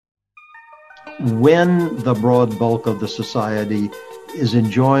when the broad bulk of the society is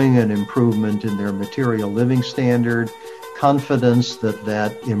enjoying an improvement in their material living standard, confidence that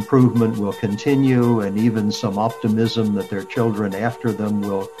that improvement will continue, and even some optimism that their children after them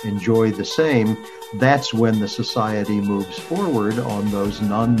will enjoy the same, that's when the society moves forward on those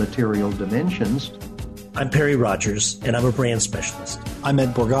non-material dimensions. I'm Perry Rogers, and I'm a brand specialist. I'm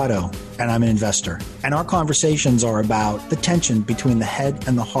Ed Borgato, and I'm an investor. And our conversations are about the tension between the head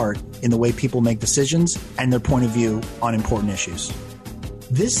and the heart in the way people make decisions and their point of view on important issues.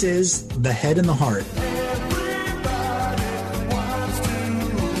 This is The Head and the Heart.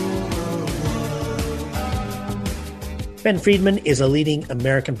 Ben Friedman is a leading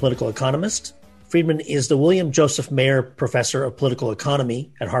American political economist. Friedman is the William Joseph Mayer Professor of Political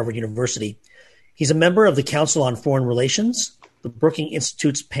Economy at Harvard University. He's a member of the Council on Foreign Relations, the Brookings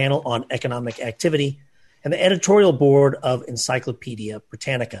Institute's panel on economic activity, and the editorial board of Encyclopedia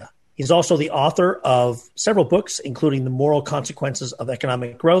Britannica. He's also the author of several books, including The Moral Consequences of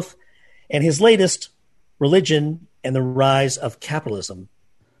Economic Growth, and his latest, Religion and the Rise of Capitalism.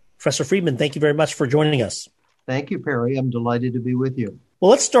 Professor Friedman, thank you very much for joining us. Thank you, Perry. I'm delighted to be with you.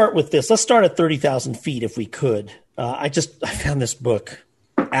 Well, let's start with this. Let's start at 30,000 feet if we could. I found this book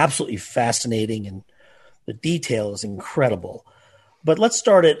absolutely fascinating, and the detail is incredible. But let's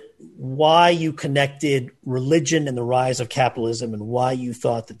start at why you connected religion and the rise of capitalism and why you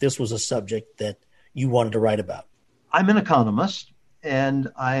thought that this was a subject that you wanted to write about. I'm an economist, and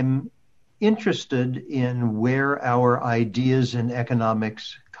I'm interested in where our ideas in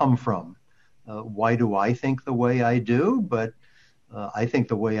economics come from. Why do I think the way I do? But I think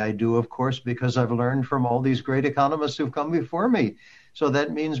the way I do, of course, because I've learned from all these great economists who've come before me. So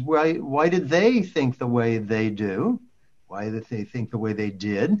that means why did they think the way they do? Why did they think the way they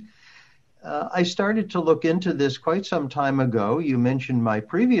did? I started to look into this quite some time ago. You mentioned my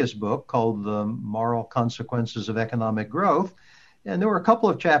previous book called The Moral Consequences of Economic Growth. And there were a couple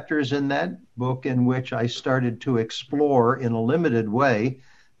of chapters in that book in which I started to explore in a limited way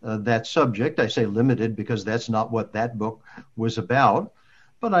that subject. I say limited because that's not what that book was about.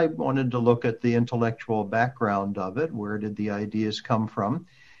 But I wanted to look at the intellectual background of it. Where did the ideas come from?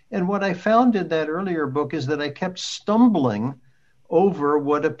 And what I found in that earlier book is that I kept stumbling over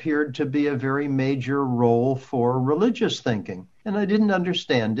what appeared to be a very major role for religious thinking. And I didn't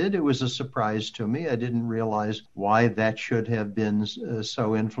understand it. It was a surprise to me. I didn't realize why that should have been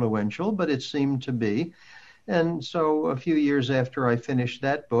so influential, but it seemed to be. And so a few years after I finished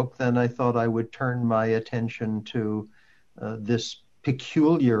that book, then I thought I would turn my attention to this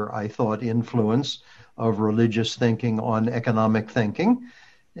peculiar, I thought, influence of religious thinking on economic thinking.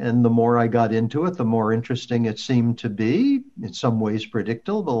 And the more I got into it, the more interesting it seemed to be, in some ways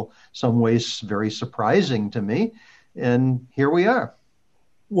predictable, some ways very surprising to me. And here we are.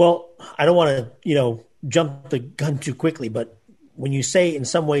 Well, I don't want to, jump the gun too quickly, but when you say in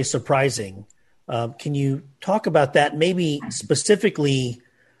some ways surprising, can you talk about that, maybe specifically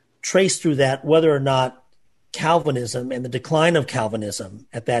trace through that whether or not Calvinism and the decline of Calvinism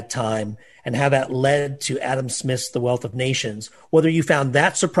at that time and how that led to Adam Smith's The Wealth of Nations, whether you found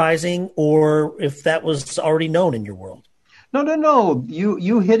that surprising or if that was already known in your world? No.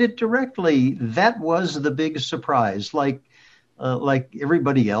 You hit it directly. That was the big surprise. Like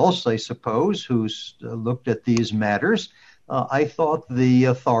everybody else, I suppose, who's looked at these matters, I thought the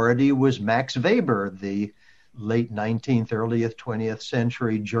authority was Max Weber, the late 19th, early 20th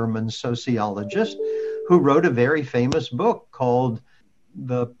century German sociologist who wrote a very famous book called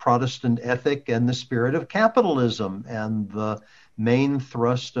The Protestant Ethic and the Spirit of Capitalism. And the main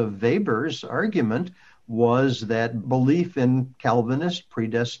thrust of Weber's argument was that belief in Calvinist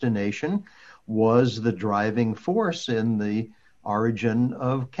predestination was the driving force in the origin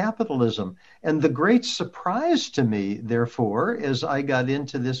of capitalism. And the great surprise to me, therefore, as I got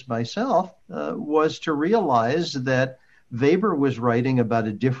into this myself, was to realize that Weber was writing about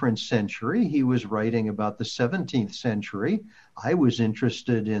a different century. He was writing about the 17th century. I was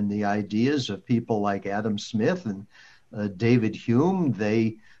interested in the ideas of people like Adam Smith and David Hume.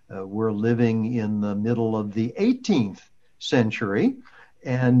 They were living in the middle of the 18th century.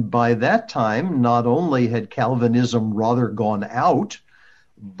 And by that time, not only had Calvinism rather gone out,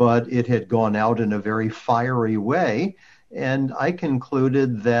 but it had gone out in a very fiery way. And I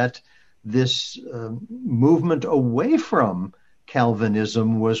concluded that this movement away from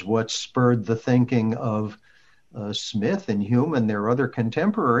Calvinism was what spurred the thinking of Smith and Hume and their other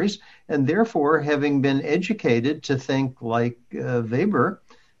contemporaries. And therefore, having been educated to think like Weber,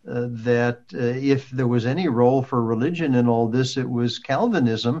 that if there was any role for religion in all this, it was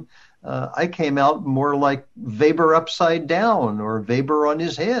Calvinism. I came out more like Weber upside down or Weber on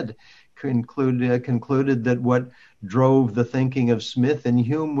his head, concluded that what drove the thinking of Smith and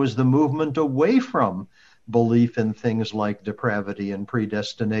Hume was the movement away from belief in things like depravity and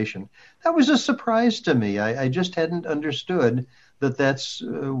predestination. That was a surprise to me. I just hadn't understood that that's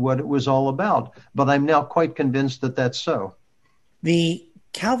what it was all about. But I'm now quite convinced that that's so. The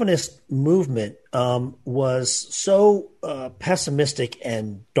Calvinist movement was so pessimistic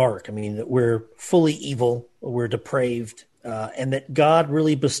and dark. I mean, that we're fully evil, we're depraved, and that God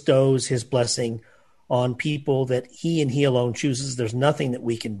really bestows his blessing on people that he and he alone chooses. There's nothing that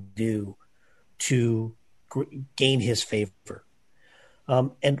we can do to gain his favor.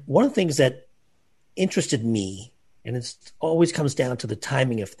 And one of the things that interested me, and it always comes down to the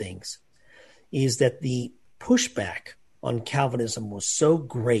timing of things, is that the pushback on Calvinism was so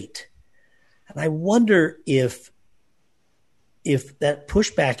great. And I wonder if that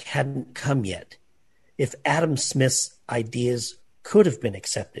pushback hadn't come yet, if Adam Smith's ideas could have been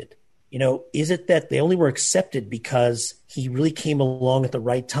accepted. You know, is it that they only were accepted because he really came along at the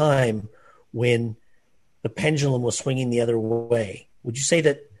right time when the pendulum was swinging the other way? Would you say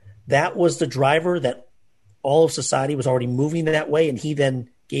that that was the driver, that all of society was already moving that way and he then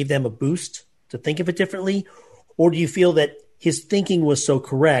gave them a boost to think of it differently? Or do you feel that his thinking was so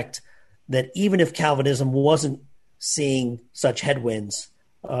correct that even if Calvinism wasn't seeing such headwinds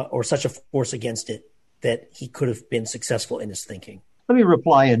or such a force against it, that he could have been successful in his thinking? Let me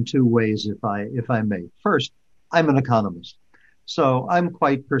reply in two ways, if I may. First, I'm an economist, so I'm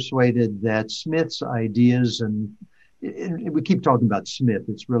quite persuaded that Smith's ideas, and we keep talking about Smith,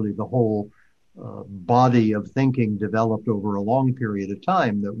 it's really the whole body of thinking developed over a long period of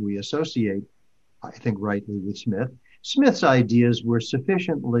time that we associate, I think rightly, with Smith. Smith's ideas were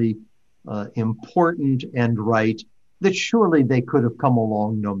sufficiently important and right that surely they could have come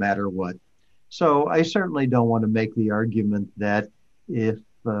along no matter what. So I certainly don't want to make the argument that if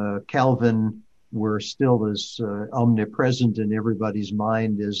Calvin were still as omnipresent in everybody's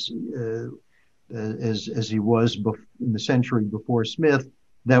mind as he was in the century before Smith,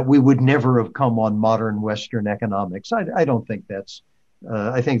 that we would never have come on modern Western economics. I don't think that's.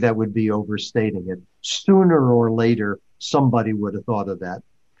 I think that would be overstating it. Sooner or later, somebody would have thought of that.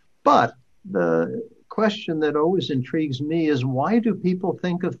 But the question that always intrigues me is, why do people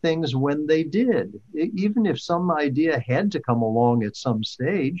think of things when they did? Even if some idea had to come along at some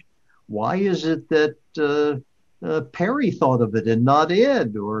stage, why is it that Perry thought of it and not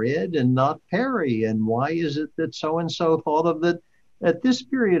Ed, or Ed and not Perry? And why is it that so-and-so thought of it at this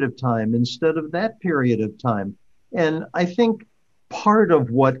period of time instead of that period of time? And I think part of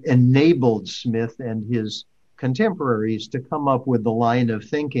what enabled Smith and his contemporaries to come up with the line of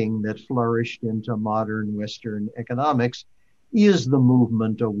thinking that flourished into modern Western economics is the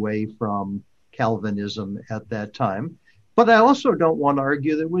movement away from Calvinism at that time. But I also don't want to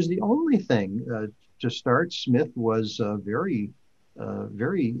argue that it was the only thing. To start, Smith was a very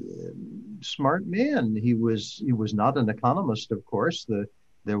smart man. He was not an economist, of course.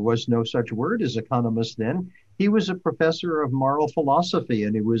 There was no such word as economist then. He was a professor of moral philosophy,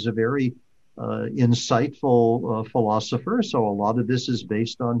 and he was a very insightful philosopher. So a lot of this is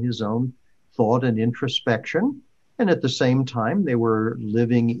based on his own thought and introspection. And at the same time, they were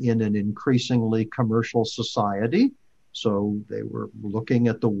living in an increasingly commercial society. So they were looking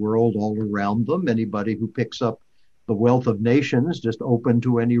at the world all around them. Anybody who picks up The Wealth of Nations, just open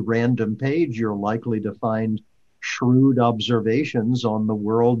to any random page, you're likely to find shrewd observations on the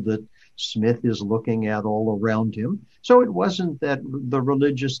world that Smith is looking at all around him. So it wasn't that the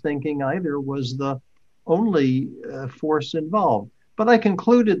religious thinking either was the only force involved. But I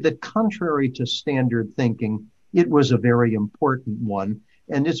concluded that contrary to standard thinking, it was a very important one.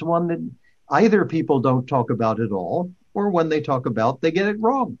 And it's one that either people don't talk about at all, or when they talk about, they get it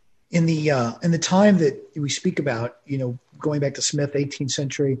wrong. In the time that we speak about, going back to Smith, 18th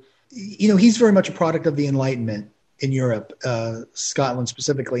century, he's very much a product of the Enlightenment in Europe, Scotland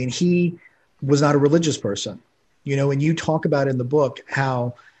specifically, and he was not a religious person. And you talk about in the book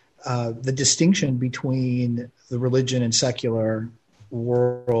how the distinction between the religion and secular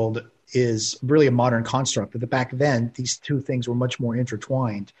world is really a modern construct, that back then these two things were much more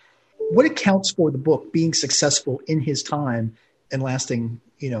intertwined. What accounts for the book being successful in his time and lasting,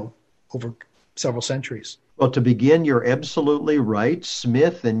 over several centuries? Well, to begin, you're absolutely right.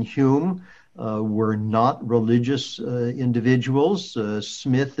 Smith and Hume were not religious individuals.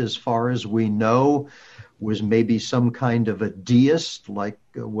 Smith, as far as we know, was maybe some kind of a deist, like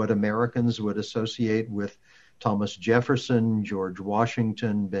what Americans would associate with Thomas Jefferson, George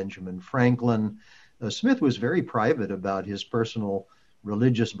Washington, Benjamin Franklin. Smith was very private about his personal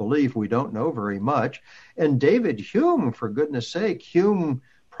religious belief. We don't know very much. And David Hume, for goodness sake, Hume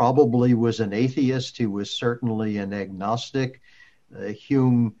probably was an atheist. He was certainly an agnostic.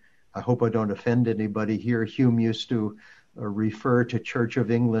 Hume, I hope I don't offend anybody here, Hume used to refer to Church of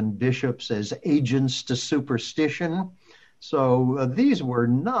England bishops as agents to superstition. So these were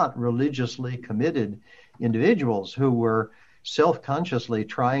not religiously committed individuals who were self-consciously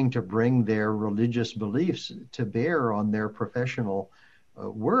trying to bring their religious beliefs to bear on their professional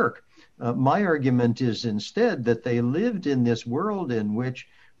work. My argument is instead that they lived in this world in which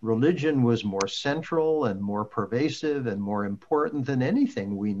religion was more central and more pervasive and more important than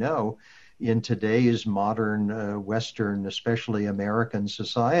anything we know in today's modern Western, especially American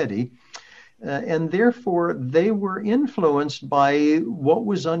society. And therefore, they were influenced by what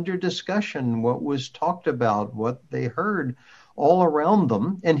was under discussion, what was talked about, what they heard all around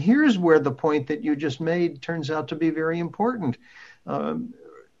them. And here's where the point that you just made turns out to be very important.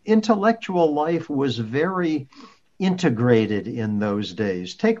 Intellectual life was very integrated in those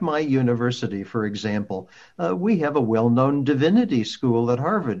days. Take my university, for example. We have a well-known divinity school at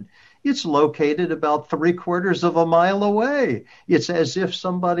Harvard. It's located about 3/4 of a mile away. It's as if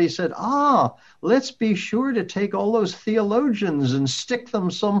somebody said, let's be sure to take all those theologians and stick them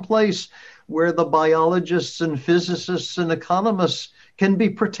someplace where the biologists and physicists and economists can be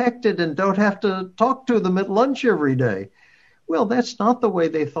protected and don't have to talk to them at lunch every day. Well, that's not the way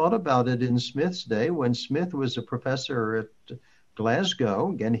they thought about it in Smith's day. When Smith was a professor at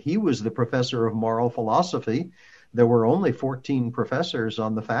Glasgow, again, he was the professor of moral philosophy. There were only 14 professors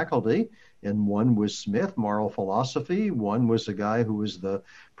on the faculty, and one was Smith, moral philosophy. One was a guy who was the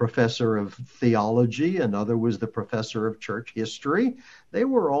professor of theology. Another was the professor of church history. They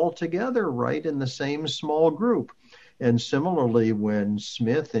were all together right in the same small group. And similarly, when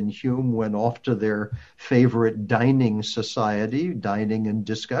Smith and Hume went off to their favorite dining society, dining and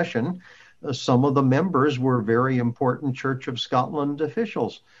discussion, some of the members were very important Church of Scotland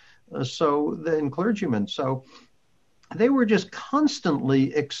officials, and clergymen. So they were just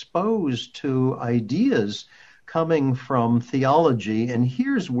constantly exposed to ideas coming from theology. And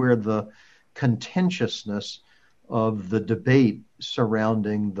here's where the contentiousness of the debate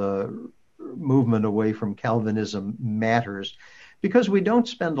surrounding the movement away from Calvinism matters, because we don't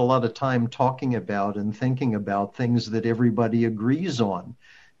spend a lot of time talking about and thinking about things that everybody agrees on.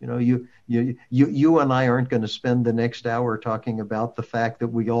 You know, you and I aren't going to spend the next hour talking about the fact that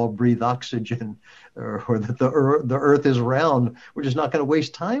we all breathe oxygen or that the earth is round. We're just not going to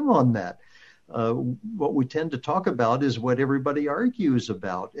waste time on that. What we tend to talk about is what everybody argues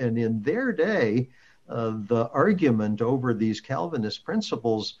about. And in their day, the argument over these Calvinist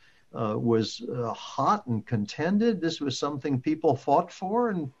principles was hot and contended. This was something people fought for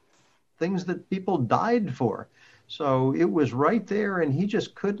and things that people died for. So it was right there, and he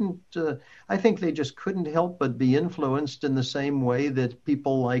just couldn't, I think they just couldn't help but be influenced in the same way that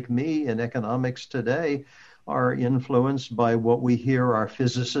people like me in economics today are influenced by what we hear our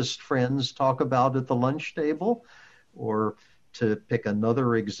physicist friends talk about at the lunch table. Or to pick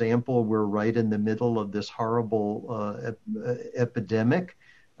another example, we're right in the middle of this horrible epidemic.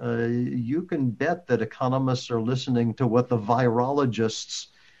 You can bet that economists are listening to what the virologists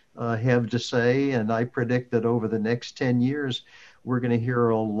have to say, and I predict that over the next 10 years, we're going to hear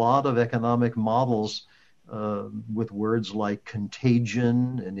a lot of economic models with words like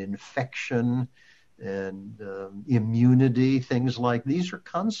contagion and infection and immunity, things like these are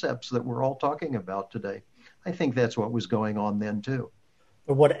concepts that we're all talking about today. I think that's what was going on then too.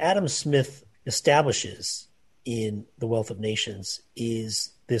 But what Adam Smith establishes in The Wealth of Nations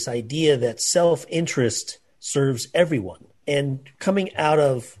is this idea that self-interest serves everyone. And coming out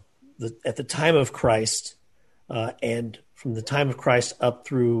of at the time of Christ and from the time of Christ up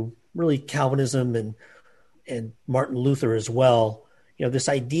through really Calvinism and Martin Luther as well, you know, this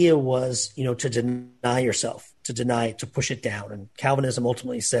idea was, to deny yourself, to deny it, to push it down. And Calvinism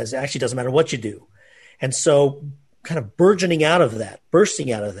ultimately says it actually doesn't matter what you do. And so kind of bursting out of that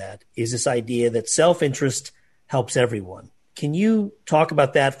is this idea that self-interest helps everyone. Can you talk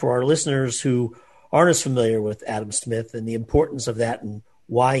about that for our listeners who aren't as familiar with Adam Smith and the importance of that and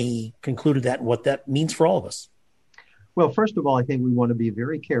why he concluded that and what that means for all of us? Well, first of all, I think we want to be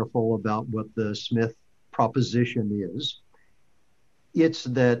very careful about what the Smith proposition is. It's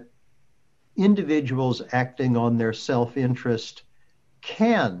that individuals acting on their self-interest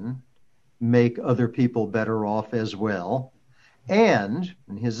can make other people better off as well. And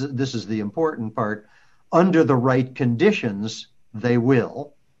this is the important part, under the right conditions, they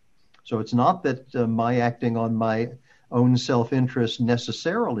will. So it's not that my acting on my own self-interest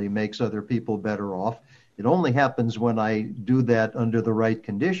necessarily makes other people better off. It only happens when I do that under the right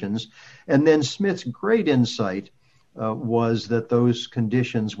conditions. And then Smith's great insight was that those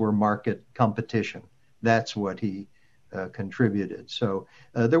conditions were market competition. That's what he contributed. So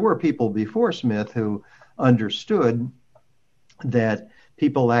there were people before Smith who understood that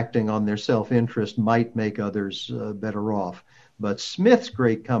people acting on their self-interest might make others better off. But Smith's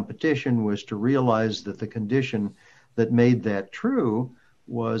great competition was to realize that the condition that made that true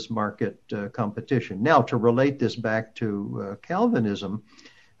was market competition. Now, to relate this back to Calvinism,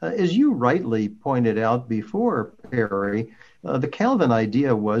 as you rightly pointed out before, Perry, the Calvin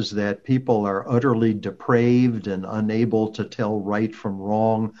idea was that people are utterly depraved and unable to tell right from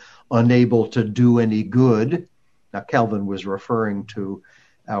wrong, unable to do any good. Now, Calvin was referring to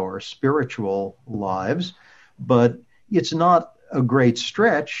our spiritual lives, but it's not a great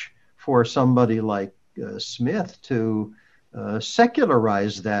stretch for somebody like Smith to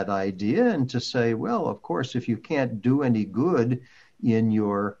secularize that idea and to say, well, of course, if you can't do any good in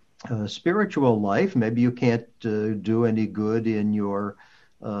your spiritual life, maybe you can't do any good in your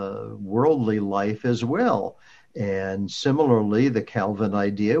worldly life as well. And similarly, the Calvin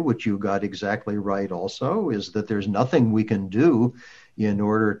idea, which you got exactly right also, is that there's nothing we can do in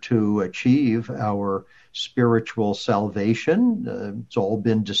order to achieve our spiritual salvation. It's all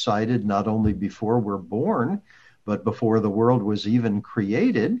been decided not only before we're born, but before the world was even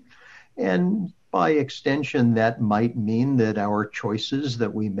created. And by extension, that might mean that our choices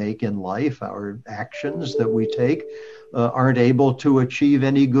that we make in life, our actions that we take, aren't able to achieve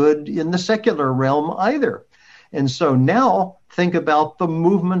any good in the secular realm either. And so now think about the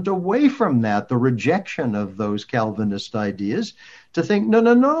movement away from that, the rejection of those Calvinist ideas, to think,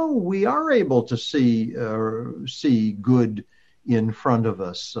 no, we are able to see good in front of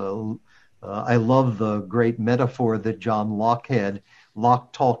us. I love the great metaphor that John Locke had.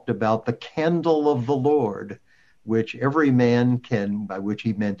 Locke talked about the candle of the Lord, which every man can, by which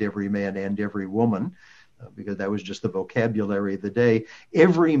he meant every man and every woman, because that was just the vocabulary of the day.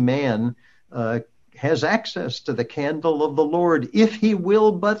 Every man has access to the candle of the Lord if he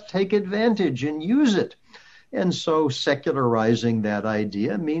will but take advantage and use it. And so secularizing that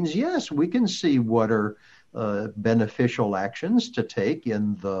idea means, yes, we can see what are beneficial actions to take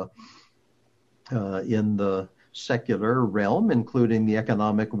in the secular realm, including the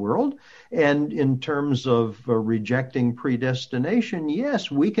economic world. And in terms of rejecting predestination,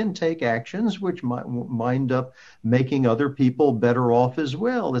 yes, we can take actions which might wind up making other people better off as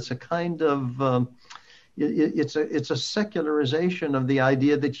well. It's a kind of it's a secularization of the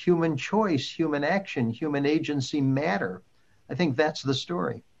idea that human choice, human action, human agency matter. I think that's the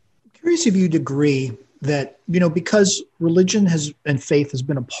story. I'm curious if you'd agree that, because religion and faith has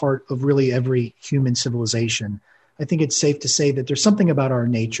been a part of really every human civilization, I think it's safe to say that there's something about our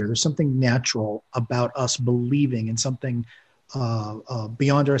nature. There's something natural about us believing in something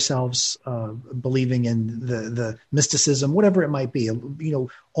beyond ourselves, believing in the mysticism, whatever it might be.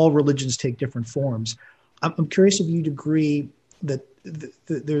 All religions take different forms. I'm curious if you'd agree that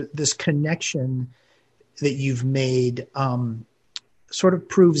this connection that you've made sort of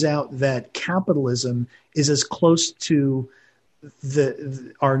proves out that capitalism is as close to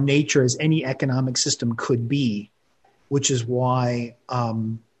our nature as any economic system could be, which is why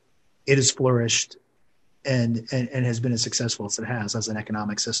it has flourished and has been as successful as it has as an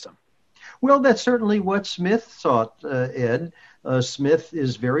economic system. Well, that's certainly what Smith thought, Ed. Smith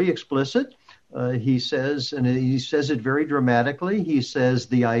is very explicit. He says, and he says it very dramatically, he says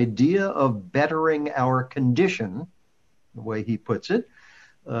the idea of bettering our condition, the way he puts it,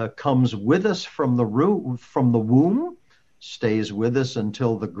 comes with us from the womb, stays with us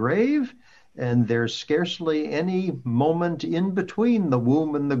until the grave, and there's scarcely any moment in between the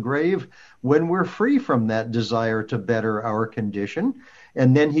womb and the grave when we're free from that desire to better our condition.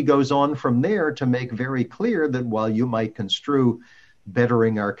 And then he goes on from there to make very clear that while you might construe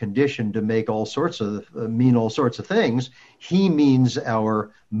bettering our condition to make all sorts of things, he means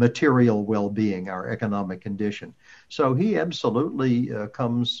our material well-being, our economic condition. So he absolutely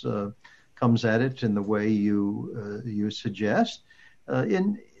comes at it in the way you suggest.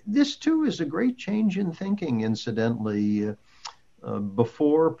 And this too is a great change in thinking, incidentally.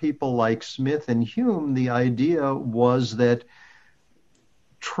 Before people like Smith and Hume, the idea was that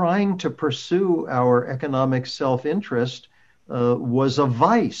trying to pursue our economic self-interest was a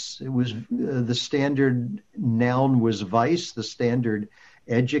vice. It was the standard noun was vice. The standard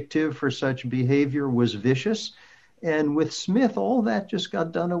adjective for such behavior was vicious. And with Smith, all that just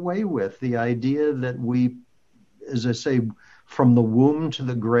got done away with. The idea that we, as I say, from the womb to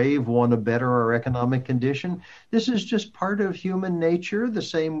the grave, want to better our economic condition. This is just part of human nature, the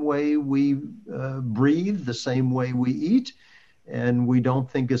same way we breathe, the same way we eat. And we don't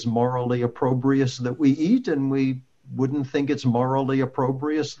think it's morally opprobrious that we eat, and we wouldn't think it's morally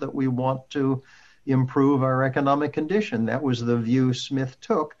appropriate that we want to improve our economic condition. That was the view Smith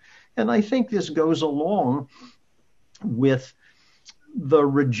took. And I think this goes along with the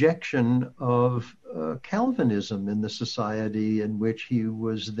rejection of Calvinism in the society in which he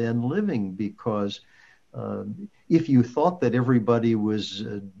was then living, because if you thought that everybody was,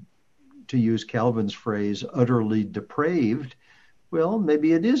 to use Calvin's phrase, utterly depraved, well,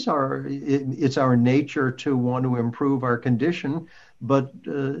 maybe it's our nature to want to improve our condition, but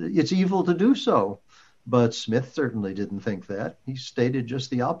it's evil to do so. But Smith certainly didn't think that. He stated just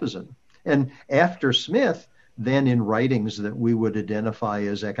the opposite. And after Smith, then in writings that we would identify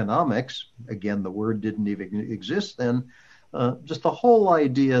as economics, again, the word didn't even exist then, just the whole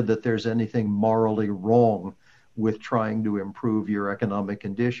idea that there's anything morally wrong with trying to improve your economic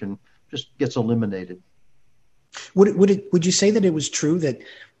condition just gets eliminated. Would you say that it was true that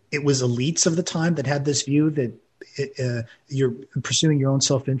it was elites of the time that had this view that you're pursuing your own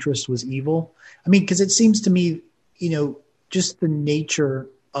self-interest was evil? I mean, because it seems to me, just the nature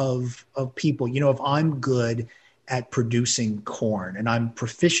of people, if I'm good at producing corn and I'm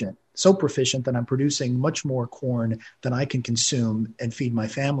so proficient that I'm producing much more corn than I can consume and feed my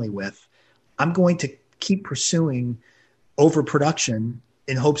family with, I'm going to keep pursuing overproduction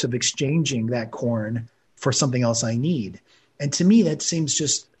in hopes of exchanging that corn for something else I need. And to me, that seems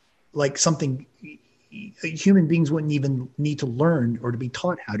just like something human beings wouldn't even need to learn or to be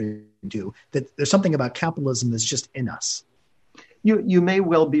taught how to do. That there's something about capitalism that's just in us. You may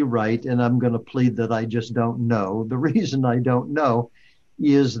well be right, and I'm going to plead that I just don't know. The reason I don't know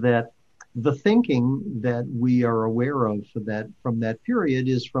is that the thinking that we are aware of from that period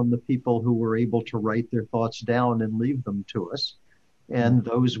is from the people who were able to write their thoughts down and leave them to us. And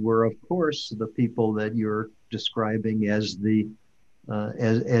those were, of course, the people that you're describing as the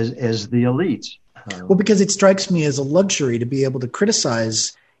elites. Well, because it strikes me as a luxury to be able to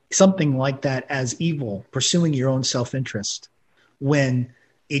criticize something like that as evil, pursuing your own self-interest, when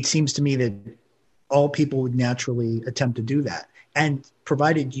it seems to me that all people would naturally attempt to do that. And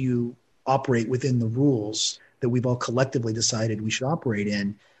provided you operate within the rules that we've all collectively decided we should operate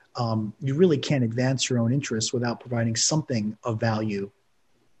in, you really can't advance your own interests without providing something of value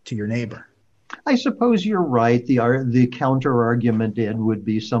to your neighbor. I suppose you're right. The counter argument, Ed, would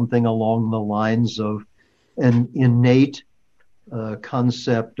be something along the lines of an innate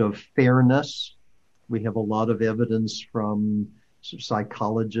concept of fairness. We have a lot of evidence from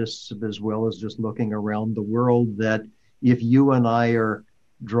psychologists, as well as just looking around the world, that if you and I are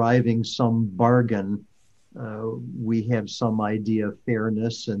driving some bargain, we have some idea of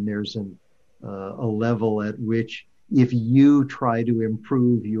fairness, and there's a level at which if you try to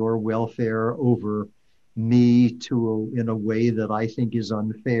improve your welfare over me in a way that I think is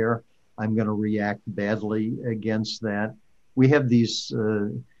unfair, I'm going to react badly against that. We have these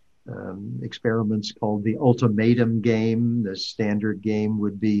experiments called the ultimatum game. The standard game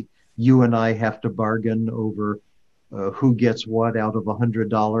would be you and I have to bargain over who gets what out of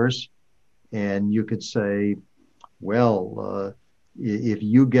 $100. And you could say, well, if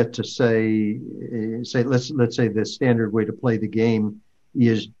you get to say, let's say the standard way to play the game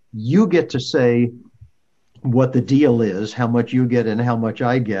is you get to say what the deal is, how much you get and how much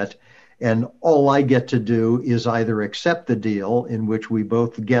I get. And all I get to do is either accept the deal in which we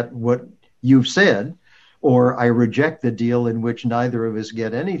both get what you've said, or I reject the deal in which neither of us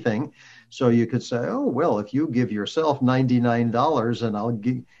get anything. So you could say, oh, well, if you give yourself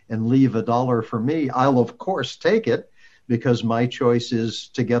 $99 and leave $1 for me, I'll of course take it because my choice is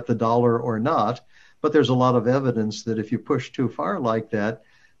to get the dollar or not. But there's a lot of evidence that if you push too far like that,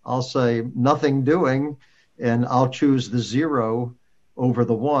 I'll say nothing doing and I'll choose the 0 over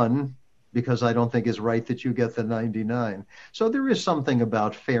the 1 because I don't think it's right that you get the 99. So there is something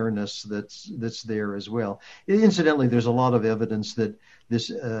about fairness that's there as well. Incidentally, there's a lot of evidence that this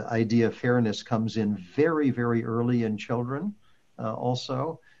idea of fairness comes in very, very early in children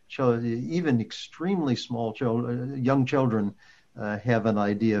also. Even extremely small children, young children have an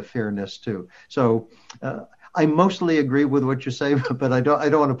idea of fairness too. So I mostly agree with what you say, but I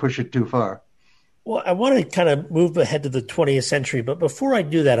don't want to push it too far. Well, I want to kind of move ahead to the 20th century, but before I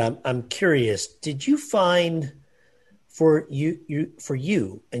do that, I'm curious. Did you find for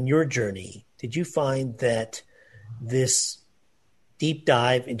you and your journey, did you find that this deep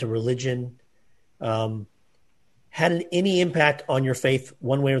dive into religion had any impact on your faith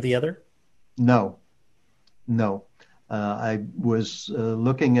one way or the other? No. I was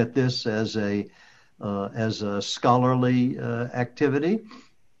looking at this as a scholarly activity.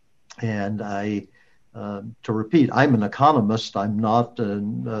 And to repeat, I'm an economist. I'm not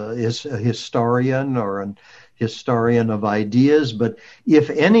a historian or an historian of ideas, but if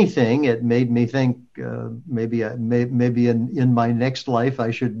anything, it made me think maybe in my next life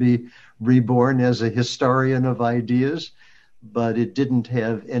I should be reborn as a historian of ideas. But it didn't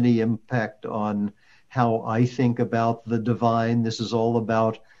have any impact on how I think about the divine. This is all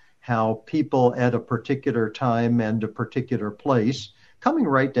about how people at a particular time and a particular place, coming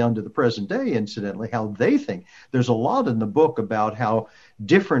right down to the present day, incidentally, how they think. There's a lot in the book about how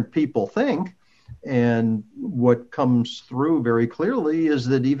different people think. And what comes through very clearly is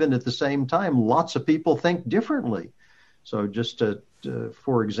that even at the same time, lots of people think differently. So just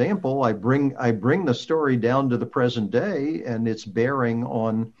for example, I bring the story down to the present day and its bearing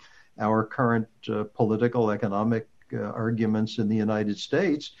on our current political, economic arguments in the United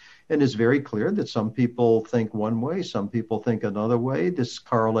States. And it's very clear that some people think one way, some people think another way. This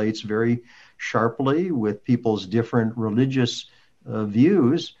correlates very sharply with people's different religious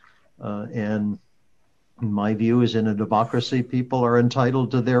views. And my view is, in a democracy, people are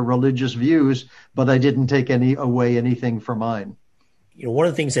entitled to their religious views, but I didn't take away anything from mine. You know, one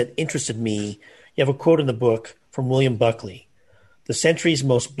of the things that interested me, you have a quote in the book from William Buckley: "The century's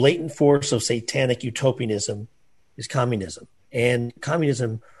most blatant force of satanic utopianism is communism." And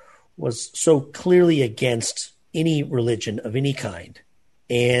communism was so clearly against any religion of any kind.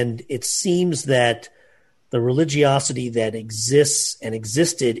 And it seems that the religiosity that exists and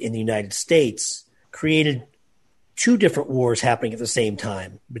existed in the United States created two different wars happening at the same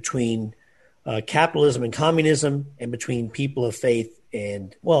time between capitalism and communism, and between people of faith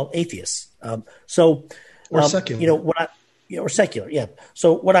and, well, atheists. Or secular. Or secular, yeah.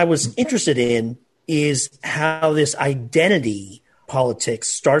 So what I was interested in is how this identity politics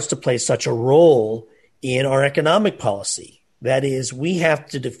starts to play such a role in our economic policy. That is, we have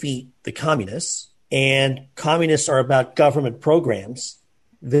to defeat the communists, and communists are about government programs.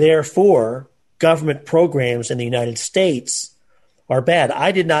 Therefore, government programs in the United States are bad.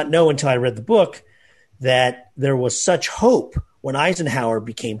 I did not know until I read the book that there was such hope when Eisenhower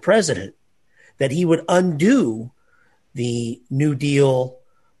became president that he would undo the New Deal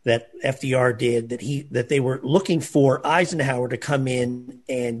that FDR did, that they were looking for Eisenhower to come in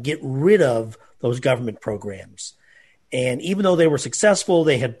and get rid of those government programs. And even though they were successful,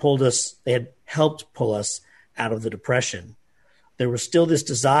 they had helped pull us out of the Depression. There was still this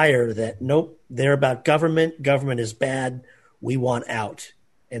desire that, nope, they're about government. Government is bad. We want out.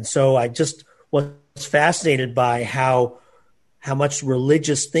 And so I just was fascinated by how much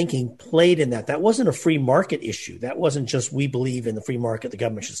religious thinking played in that. That wasn't a free market issue. That wasn't just, we believe in the free market, the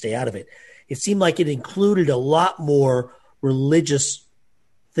government should stay out of it. It seemed like it included a lot more religious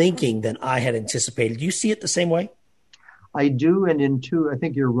thinking than I had anticipated. Do you see it the same way? I do, and I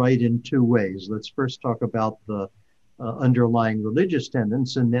think you're right in two ways. Let's first talk about the underlying religious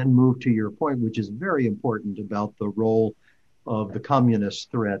tenets, and then move to your point, which is very important, about the role of the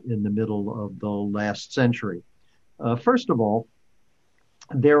communist threat in the middle of the last century. First of all,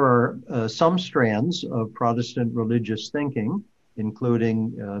 there are some strands of Protestant religious thinking,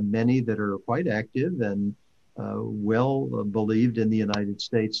 including many that are quite active and well believed in the United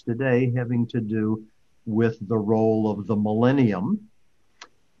States today, having to do with the role of the millennium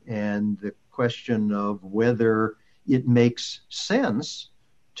and the question of whether it makes sense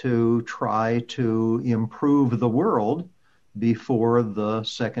to try to improve the world before the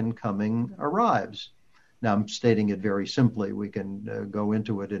second coming arrives. Now, I'm stating it very simply. We can go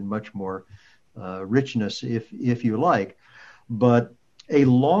into it in much more richness if you like. But a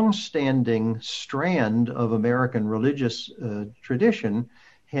long-standing strand of American religious tradition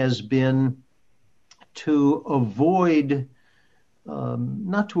has been to avoid,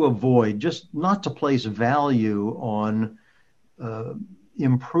 just not to place value on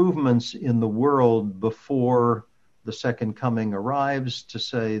improvements in the world before the second coming arrives, to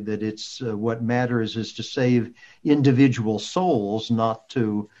say that it's what matters is to save individual souls, not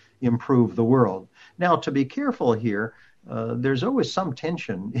to improve the world. Now, to be careful here, there's always some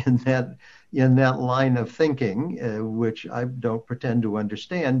tension in that line of thinking, which I don't pretend to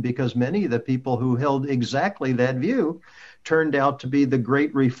understand, because many of the people who held exactly that view turned out to be the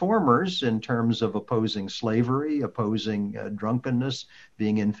great reformers in terms of opposing slavery, opposing drunkenness,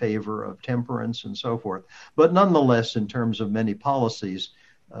 being in favor of temperance, and so forth. But nonetheless, in terms of many policies,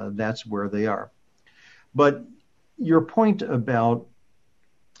 that's where they are. But your point about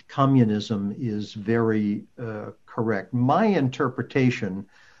communism is very correct. My interpretation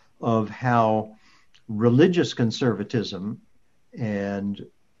of how religious conservatism and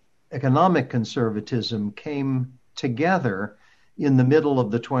economic conservatism came together in the middle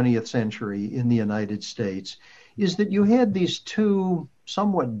of the 20th century in the United States is that you had these two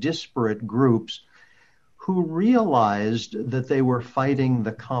somewhat disparate groups who realized that they were fighting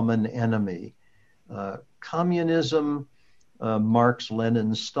the common enemy. Communism,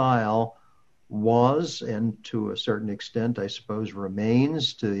 Marx-Lenin style, was, and to a certain extent, I suppose,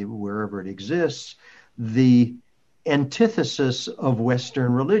 remains to wherever it exists, the antithesis of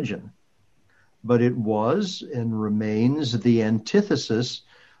Western religion. But it was and remains the antithesis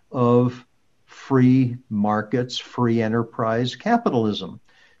of free markets, free enterprise capitalism.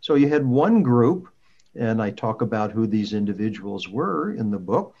 So you had one group, and I talk about who these individuals were in the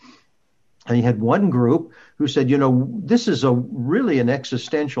book, and you had one group who said, this is really an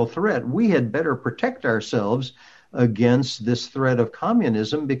existential threat. We had better protect ourselves against this threat of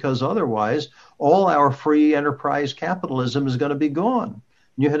communism, because otherwise all our free enterprise capitalism is going to be gone.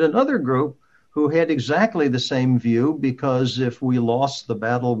 You had another group who had exactly the same view, because if we lost the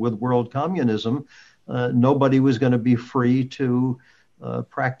battle with world communism, nobody was going to be free to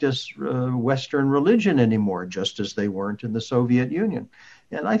practice Western religion anymore, just as they weren't in the Soviet Union.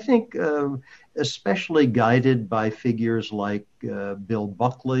 And I think especially guided by figures like Bill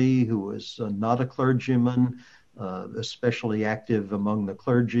Buckley, who was not a clergyman, especially active among the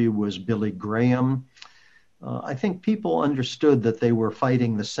clergy was Billy Graham. I think people understood that they were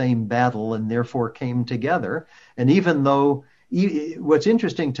fighting the same battle and therefore came together. And even though, what's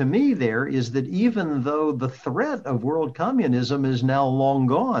interesting to me there is that even though the threat of world communism is now long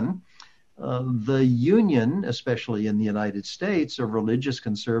gone, the union, especially in the United States, of religious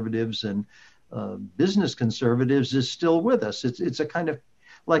conservatives and business conservatives is still with us. It's a kind of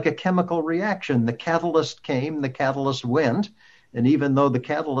like a chemical reaction. The catalyst came, the catalyst went. And even though the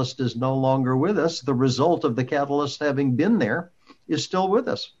catalyst is no longer with us, the result of the catalyst having been there is still with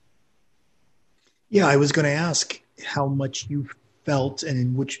us. Yeah, I was going to ask how much you felt and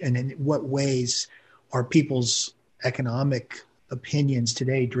in what ways are people's economic opinions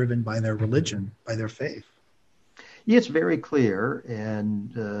today driven by their religion, by their faith? Yeah, it's very clear.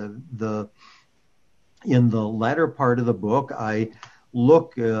 And in the latter part of the book, I'm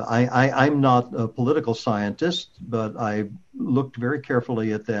not a political scientist, but I looked very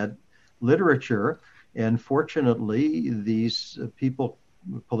carefully at that literature. And fortunately, these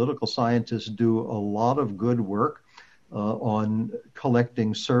political scientists, do a lot of good work on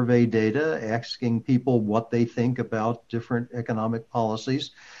collecting survey data, asking people what they think about different economic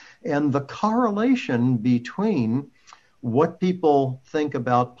policies. And the correlation between what people think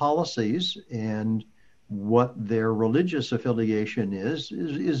about policies and what their religious affiliation is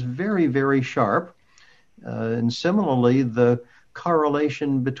very, very sharp. And similarly, the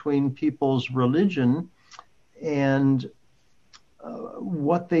correlation between people's religion and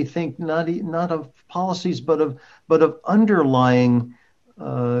what they think, not of policies, but of underlying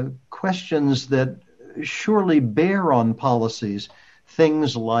questions that surely bear on policies.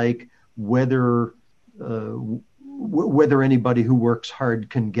 Things like whether anybody who works hard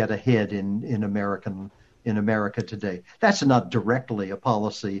can get ahead in America today. That's not directly a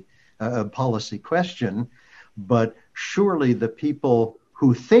policy question, but surely the people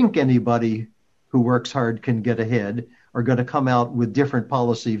who think anybody who works hard can get ahead are going to come out with different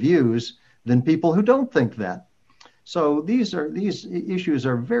policy views than people who don't think that. So these issues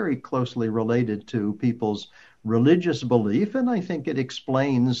are very closely related to people's religious belief, and I think it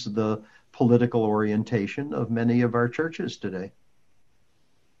explains the political orientation of many of our churches today.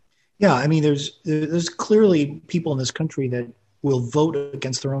 Yeah, I mean, there's clearly people in this country that will vote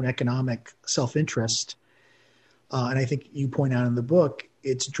against their own economic self-interest, and I think you point out in the book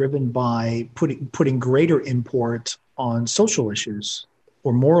it's driven by putting greater import on social issues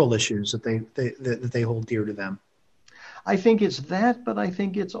or moral issues that they hold dear to them. I think it's that, but I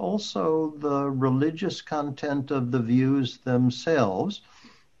think it's also the religious content of the views themselves.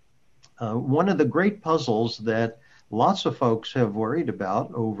 One of the great puzzles that lots of folks have worried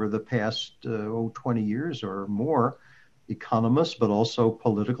about over the past 20 years or more, economists, but also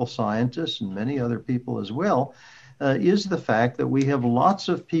political scientists and many other people as well, is the fact that we have lots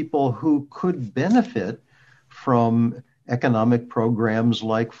of people who could benefit from economic programs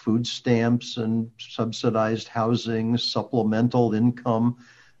like food stamps and subsidized housing, supplemental income,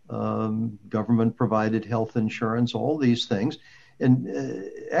 government-provided health insurance, all these things. And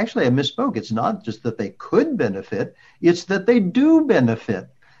actually, I misspoke. It's not just that they could benefit, it's that they do benefit.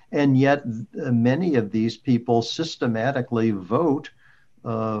 And yet many of these people systematically vote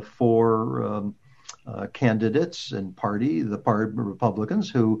for candidates and the party Republicans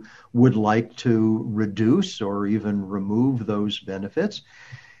who would like to reduce or even remove those benefits.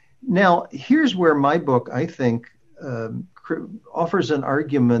 Now, here's where my book, I think, offers an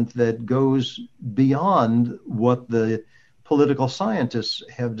argument that goes beyond what the political scientists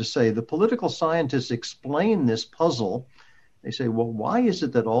have to say. The political scientists explain this puzzle. They say, well, why is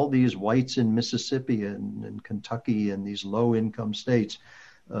it that all these whites in Mississippi and Kentucky and these low-income states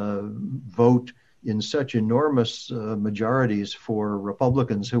vote in such enormous majorities for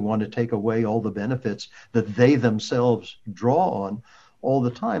Republicans who want to take away all the benefits that they themselves draw on all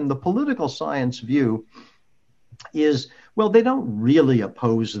the time? The political science view is, well, they don't really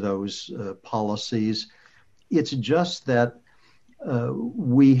oppose those policies. It's just that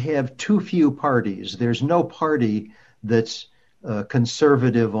we have too few parties. There's no party that's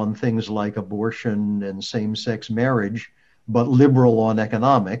conservative on things like abortion and same-sex marriage, but liberal on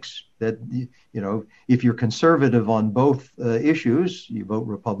economics. That, if you're conservative on both issues, you vote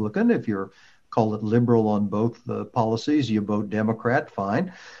Republican. If you're, call it liberal on both policies, you vote Democrat,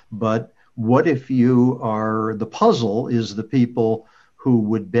 fine. But what if you are, the puzzle is the people who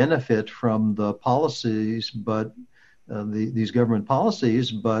would benefit from the policies, but these government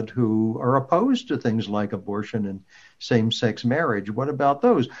policies, but who are opposed to things like abortion and same-sex marriage? What about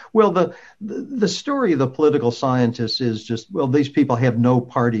those? Well, the story of the political scientists is just, well, these people have no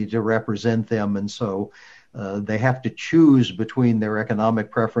party to represent them, and so they have to choose between their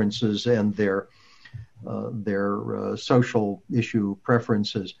economic preferences and their social issue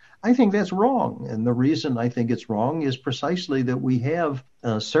preferences. I think that's wrong. And the reason I think it's wrong is precisely that we have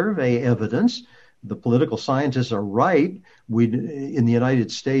survey evidence. The political scientists are right. In the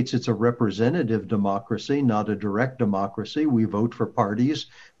United States, it's a representative democracy, not a direct democracy. We vote for parties.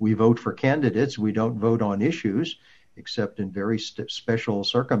 We vote for candidates. We don't vote on issues, except in very special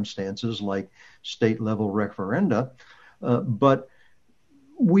circumstances like state-level referenda. But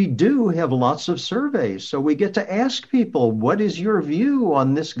we do have lots of surveys, so we get to ask people, what is your view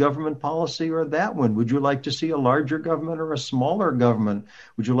on this government policy or that one? Would you like to see a larger government or a smaller government?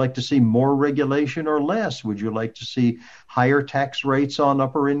 Would you like to see more regulation or less? Would you like to see higher tax rates on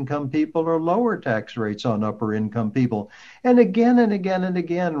upper income people or lower tax rates on upper income people? And again and again and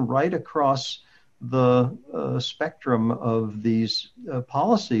again, right across the spectrum of these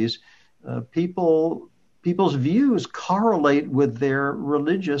policies, people's views correlate with their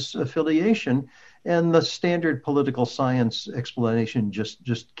religious affiliation, and the standard political science explanation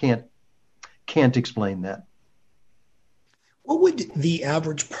just can't explain that. What would the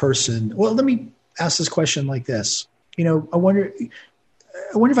average person? Well, let me ask this question like this. I wonder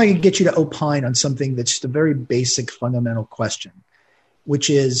if I could get you to opine on something that's just a very basic, fundamental question,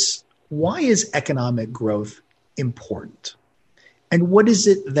 which is, why is economic growth important? And what is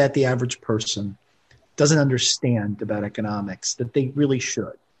it that the average person doesn't understand about economics that they really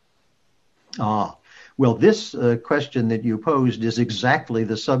should? Well, this question that you posed is exactly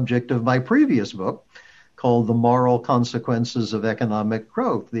the subject of my previous book called The Moral Consequences of Economic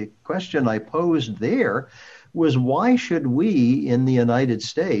Growth. The question I posed there was, why should we in the United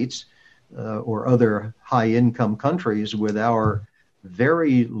States or other high-income countries with our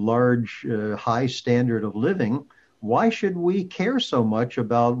very large, high standard of living, why should we care so much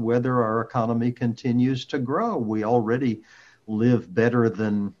about whether our economy continues to grow? We already live better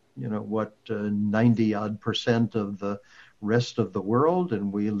than, 90% of the rest of the world,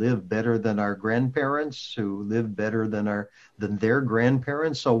 and we live better than our grandparents who live better than their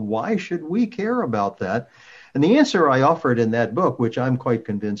grandparents. So why should we care about that? And the answer I offered in that book, which I'm quite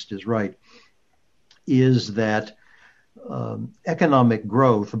convinced is right, is that economic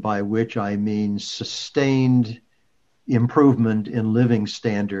growth, by which I mean sustained improvement in living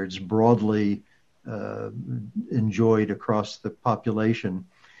standards broadly enjoyed across the population,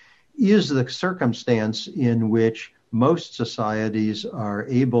 is the circumstance in which most societies are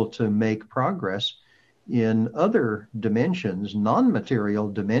able to make progress in other dimensions, non-material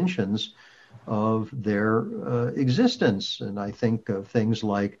dimensions of their existence. And I think of things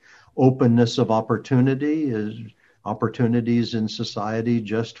like openness of opportunities in society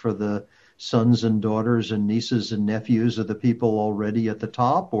just for the sons and daughters and nieces and nephews of the people already at the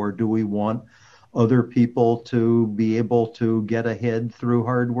top, or do we want other people to be able to get ahead through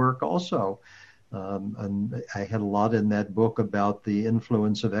hard work also? And I had a lot in that book about the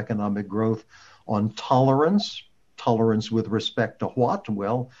influence of economic growth on tolerance with respect to what?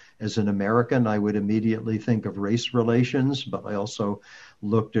 Well, as an American, I would immediately think of race relations, but I also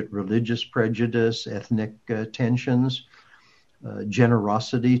looked at religious prejudice, ethnic tensions,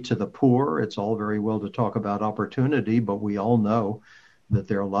 generosity to the poor. It's all very well to talk about opportunity, but we all know that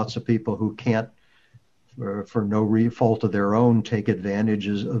there are lots of people who can't, for no fault of their own, take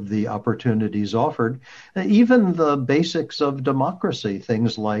advantages of the opportunities offered. Even the basics of democracy,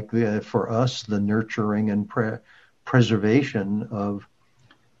 things like, for us, the nurturing and preservation of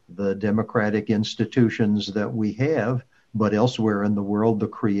the democratic institutions that we have but elsewhere in the world, the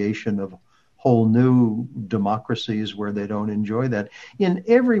creation of whole new democracies where they don't enjoy that. In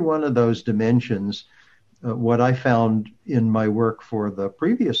every one of those dimensions, what I found in my work for the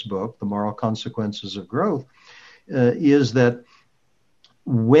previous book, The Moral Consequences of Growth, is that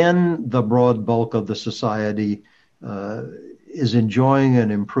when the broad bulk of the society is enjoying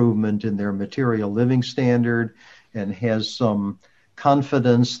an improvement in their material living standard and has some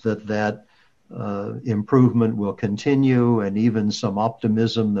confidence that that improvement will continue, and even some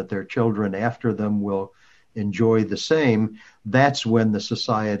optimism that their children after them will enjoy the same, that's when the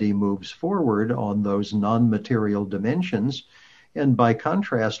society moves forward on those non-material dimensions. And by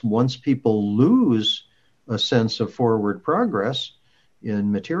contrast, once people lose a sense of forward progress in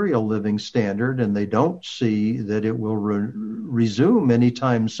material living standard, and they don't see that it will resume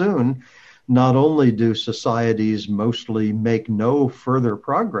anytime soon, not only do societies mostly make no further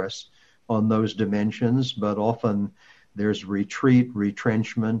progress on those dimensions, but often there's retreat,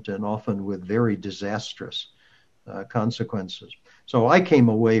 retrenchment, and often with very disastrous consequences. So I came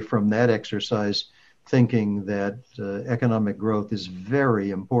away from that exercise thinking that economic growth is very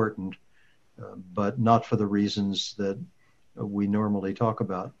important, but not for the reasons that we normally talk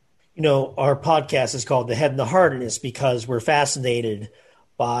about. You know, our podcast is called The Head and the Heart, and it's because we're fascinated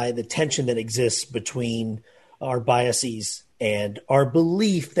by the tension that exists between our biases and our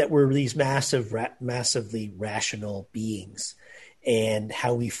belief that we're these massively rational beings, and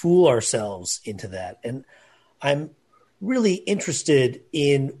how we fool ourselves into that. And I'm really interested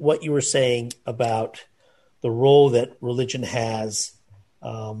in what you were saying about the role that religion has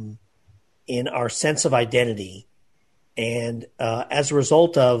in our sense of identity. And as a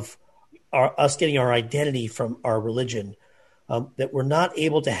result of us getting our identity from our religion, that we're not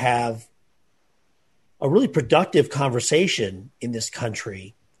able to have a really productive conversation in this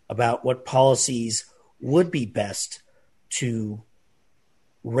country about what policies would be best to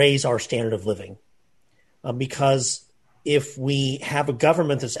raise our standard of living. Because if we have a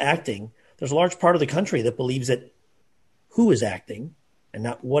government that's acting, there's a large part of the country that believes that who is acting, and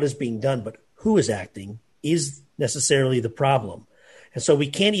not what is being done, but who is acting, is necessarily the problem. And so we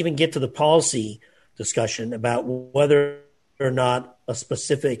can't even get to the policy discussion about whether or not a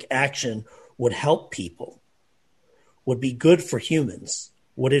specific action would help people, would be good for humans,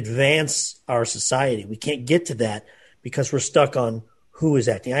 would advance our society. We can't get to that because we're stuck on who is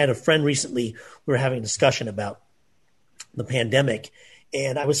acting. I had a friend recently, we were having a discussion about the pandemic,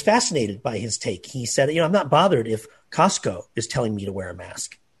 and I was fascinated by his take. He said, I'm not bothered if Costco is telling me to wear a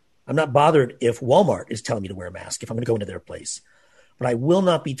mask. I'm not bothered if Walmart is telling me to wear a mask if I'm going to go into their place. But I will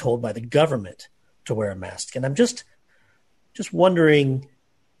not be told by the government to wear a mask. And I'm just wondering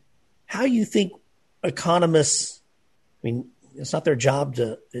how you think economists, it's not their job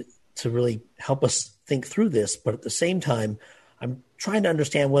to really help us think through this, but at the same time, I'm trying to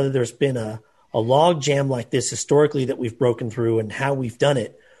understand whether there's been a log jam like this historically that we've broken through and how we've done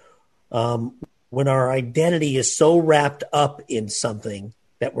it when our identity is so wrapped up in something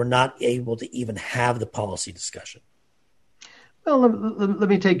that we're not able to even have the policy discussion. Well, let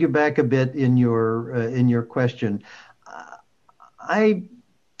me take you back a bit in your question.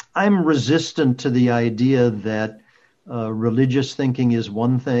 I'm resistant to the idea that religious thinking is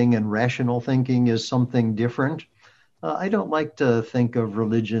one thing and rational thinking is something different. I don't like to think of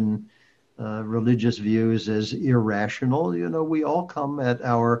religious views as irrational. We all come at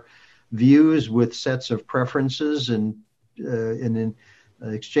our views with sets of preferences, and in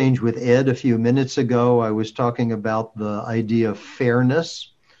exchange with Ed a few minutes ago, I was talking about the idea of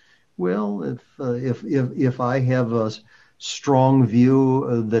fairness. Well, if I have a strong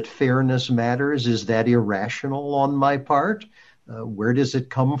view that fairness matters, is that irrational on my part? Where does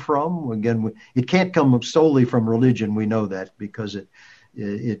it come from? Again, it can't come solely from religion. We know that because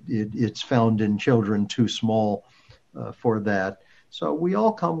it's found in children too small for that. So we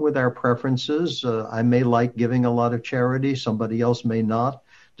all come with our preferences. I may like giving a lot of charity. Somebody else may not.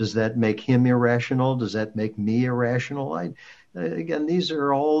 Does that make him irrational? Does that make me irrational? Again, these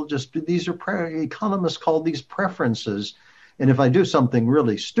are economists call these preferences. And if I do something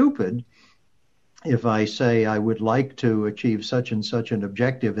really stupid, if I say I would like to achieve such and such an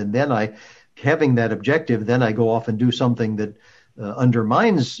objective, and then having that objective, then I go off and do something that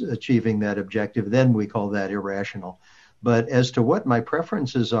undermines achieving that objective, then we call that irrational. But as to what my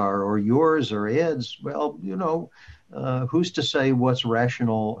preferences are, or yours or Ed's, well, who's to say what's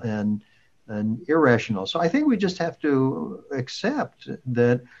rational and irrational? So I think we just have to accept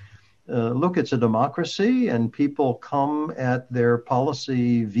that, look, it's a democracy, and people come at their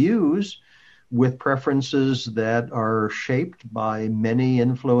policy views with preferences that are shaped by many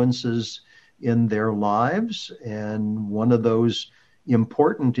influences in their lives. And one of those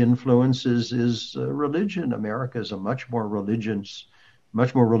important influences is religion. America is a much more religious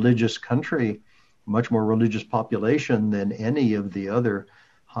country, much more religious population than any of the other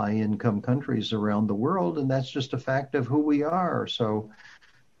high-income countries around the world, and that's just a fact of who we are. So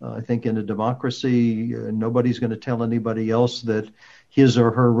I think in a democracy, nobody's going to tell anybody else that his or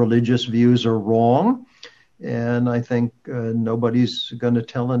her religious views are wrong, and I think nobody's going to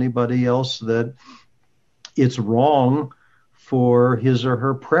tell anybody else that it's wrong for his or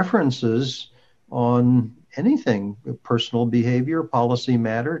her preferences on anything, personal behavior, policy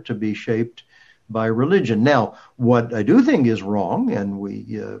matter, to be shaped by religion. Now, what I do think is wrong, and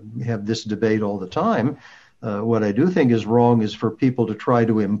we have this debate all the time, what I do think is wrong is for people to try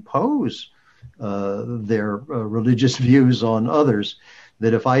to impose their religious views on others.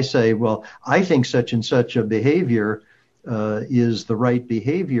 That if I say, well, I think such and such a behavior is the right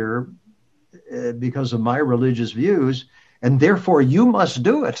behavior because of my religious views, and therefore you must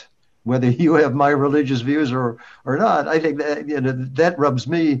do it, whether you have my religious views or not. I think that that rubs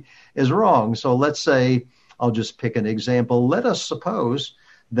me as wrong. So let's say, I'll just pick an example. Let us suppose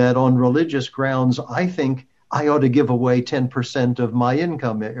that on religious grounds, I think I ought to give away 10% of my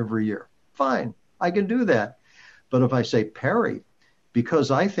income every year. Fine, I can do that. But if I say, Perry, because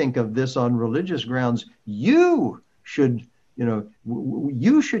I think of this on religious grounds, you should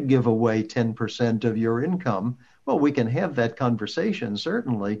give away 10% of your income. Well, we can have that conversation,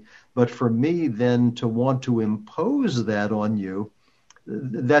 certainly. But for me, then, to want to impose that on you,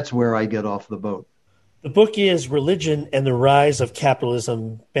 that's where I get off the boat. The book is Religion and the Rise of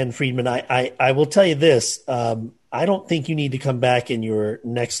Capitalism, Ben Friedman. I will tell you this. I don't think you need to come back in your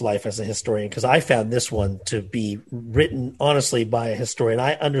next life as a historian, because I found this one to be written honestly by a historian.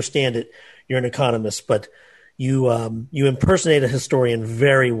 I understand it. You're an economist, but you impersonate a historian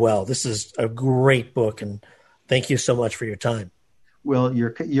very well. This is a great book, and thank you so much for your time. Well,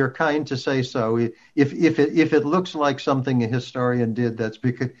 you're kind to say so. If it looks like something a historian did, that's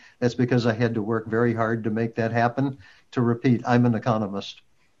because I had to work very hard to make that happen. To repeat, I'm an economist,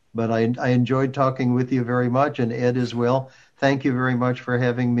 but I enjoyed talking with you very much, and Ed as well. Thank you very much for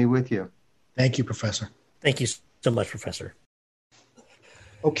having me with you. Thank you, Professor. Thank you so much, Professor.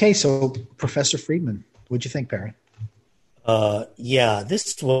 Okay, so Professor Friedman, what'd you think, Perry? Yeah,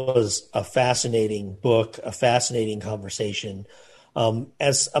 this was a fascinating book, a fascinating conversation.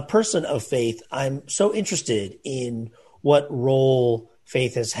 As a person of faith, I'm so interested in what role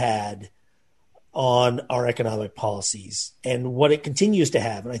faith has had on our economic policies and what it continues to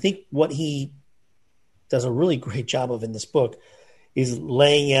have. And I think what he does a really great job of in this book is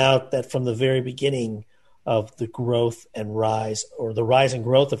laying out that from the very beginning of the growth and rise, or the rise and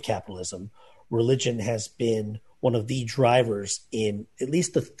growth of capitalism, religion has been one of the drivers in at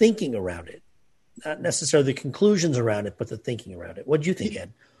least the thinking around it. Not necessarily the conclusions around it, but the thinking around it. What do you think,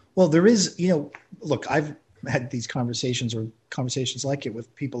 Ed? Well, there is, look, I've had these conversations or conversations like it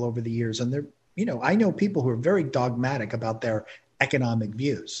with people over the years, and they're, I know people who are very dogmatic about their economic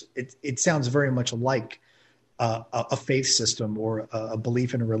views. It sounds very much like a faith system or a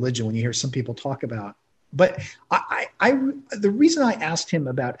belief in a religion when you hear some people talk about. But the reason I asked him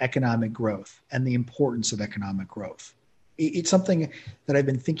about economic growth and the importance of economic growth, it's something that I've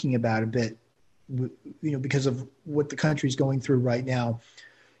been thinking about a bit, because of what the country's going through right now.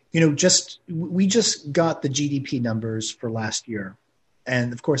 We just got the GDP numbers for last year.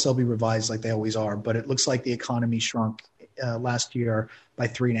 And of course, they'll be revised like they always are, but it looks like the economy shrunk last year by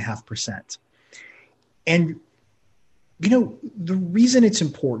 3.5%. And, the reason it's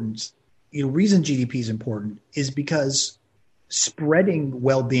important, reason GDP is important is because spreading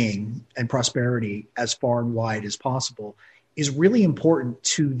well-being and prosperity as far and wide as possible is really important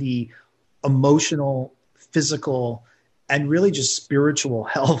to the emotional, physical, and really just spiritual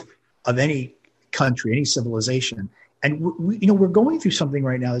health of any country, any civilization. And we're going through something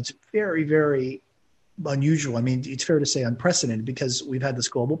right now that's very, very unusual. I mean, it's fair to say unprecedented, because we've had this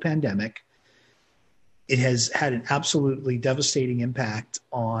global pandemic. It has had an absolutely devastating impact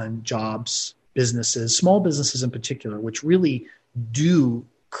on jobs, businesses, small businesses in particular, which really do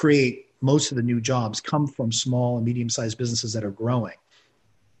create most of the new jobs come from small and medium-sized businesses that are growing.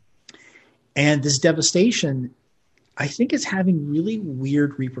 And this devastation, I think, is having really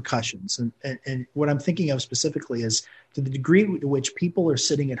weird repercussions. And what I'm thinking of specifically is to the degree to which people are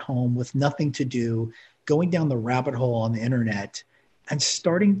sitting at home with nothing to do, going down the rabbit hole on the internet and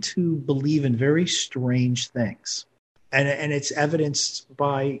starting to believe in very strange things. And it's evidenced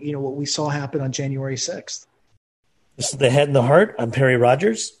by, what we saw happen on January 6th. This is The Head and the Heart. I'm Perry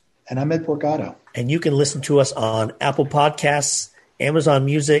Rogers. And I'm Ed Porcato. And you can listen to us on Apple Podcasts, Amazon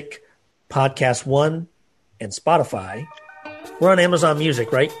Music, Podcast One, and Spotify. We're on Amazon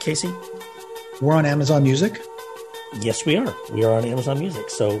Music, right, Casey? We're on Amazon Music? Yes, we are. We are on Amazon Music.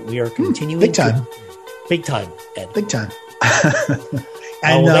 So we are continuing. Big time. Big time, Ed. Big time.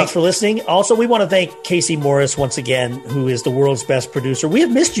 And thanks for listening. Also, we want to thank Casey Morris once again, who is the world's best producer. We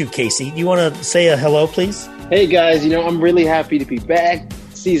have missed you, Casey. Do you want to say a hello, please? Hey, guys. I'm really happy to be back.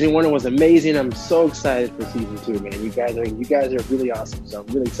 Season 1 was amazing. I'm so excited for season 2, man. You guys are really awesome. So I'm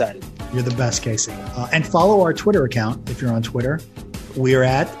really excited. You're the best, Casey. And follow our Twitter account if you're on Twitter. We are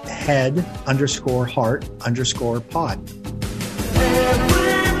at head_heart_pod.